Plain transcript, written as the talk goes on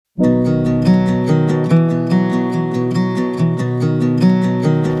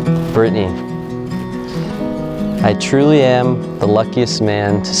Brittney, I truly am the luckiest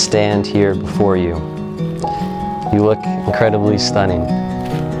man to stand here before you. You look incredibly stunning.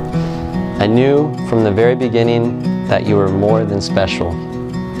 I knew from the very beginning that you were more than special.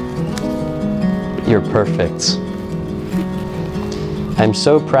 You're perfect. I'm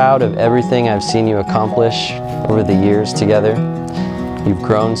so proud of everything I've seen you accomplish over the years together. You've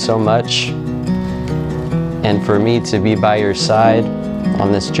grown so much, and for me to be by your side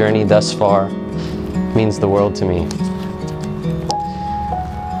on this journey thus far means the world to me.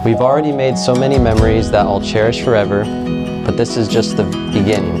 We've already made so many memories that I'll cherish forever, but this is just the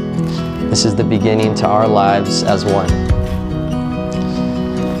beginning. This is the beginning to our lives as one.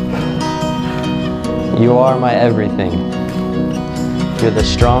 You are my everything. You're the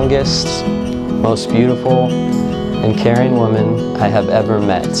strongest, most beautiful, and caring woman I have ever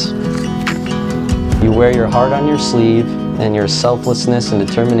met. You wear your heart on your sleeve, and your selflessness and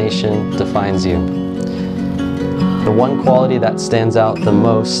determination defines you. The one quality that stands out the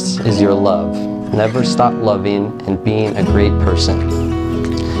most is your love. Never stop loving and being a great person.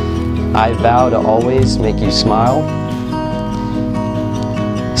 I vow to always make you smile.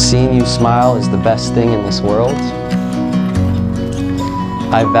 Seeing you smile is the best thing in this world.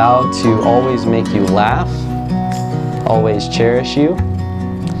 I vow to always make you laugh, always cherish you,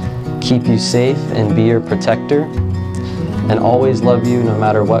 keep you safe and be your protector, and always love you no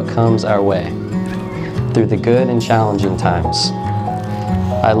matter what comes our way, through the good and challenging times.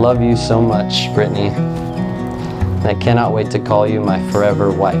 I love you so much, Brittney, and I cannot wait to call you my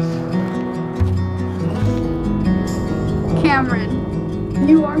forever wife. Cameron,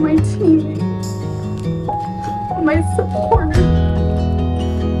 you are my teammate, my supporter,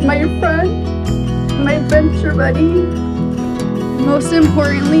 my friend, my adventure buddy. Most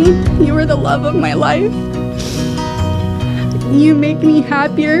importantly, you are the love of my life. You make me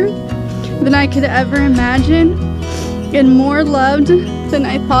happier than I could ever imagine and more loved than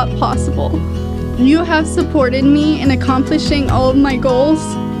I thought possible. You have supported me in accomplishing all of my goals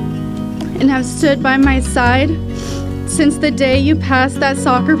and have stood by my side since the day you passed that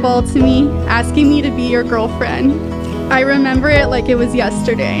soccer ball to me, asking me to be your girlfriend. I remember it like it was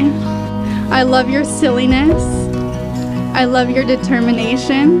yesterday. I love your silliness. I love your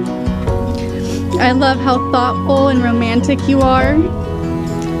determination. I love how thoughtful and romantic you are.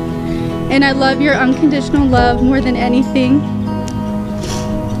 And I love your unconditional love more than anything.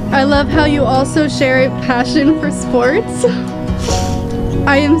 I love how you also share a passion for sports.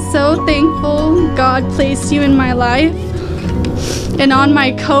 I am so thankful God placed you in my life and on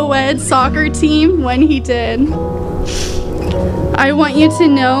my co-ed soccer team when He did. I want you to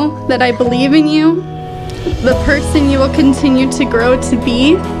know that I believe in you, the person you will continue to grow to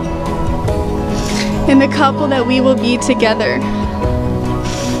be, and the couple that we will be together.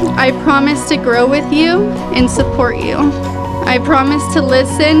 I promise to grow with you and support you. I promise to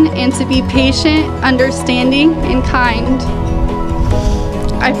listen and to be patient, understanding, and kind.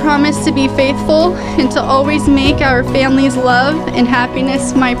 I promise to be faithful and to always make our family's love and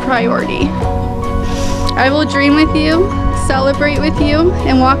happiness my priority. I will dream with you, celebrate with you,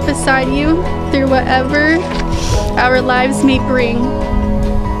 and walk beside you through whatever our lives may bring.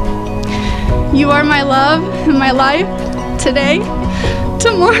 You are my love and my life, today,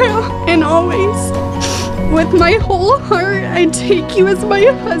 tomorrow, and always. With my whole heart, I take you as my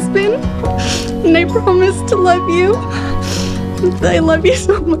husband, and I promise to love you. I love you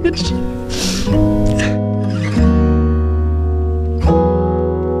so much.